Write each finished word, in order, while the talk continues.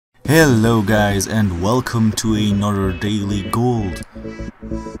Hello guys and welcome to another daily gold.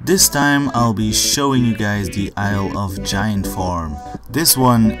 This time I'll be showing you guys the Isle of Giant farm. This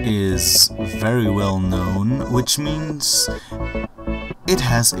one is very well known, which means it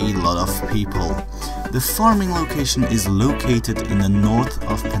has a lot of people. The farming location is located in the north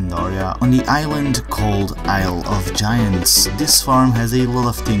of Pandaria on the island called Isle of Giants. This farm has a lot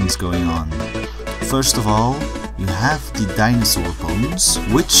of things going on. First of all, you have the dinosaur bones,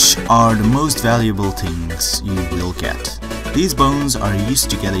 which are the most valuable things you will get. These bones are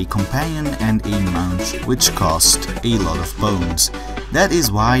used to get a companion and a mount, which cost a lot of bones. That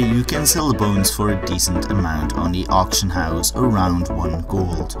is why you can sell the bones for a decent amount on the auction house, around 1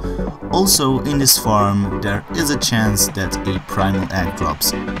 gold. Also, in this farm there is a chance that a primal egg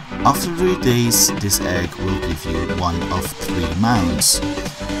drops. After 3 days this egg will give you 1 of 3 mounts.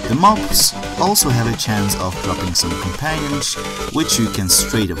 The mobs also have a chance of dropping some companions, which you can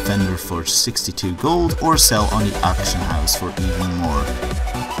straight up vendor for 62 gold or sell on the auction house for even more.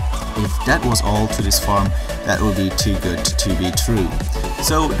 If that was all to this farm, that would be too good to be true.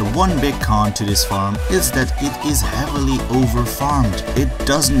 So the one big con to this farm is that it is heavily over farmed. It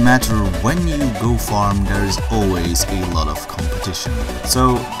doesn't matter when you go farm, there is always a lot of competition.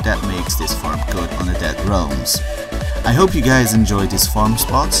 So that makes this farm good on the dead realms. I hope you guys enjoyed this farm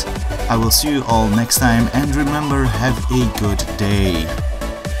spot. I will see you all next time, and remember, have a good day.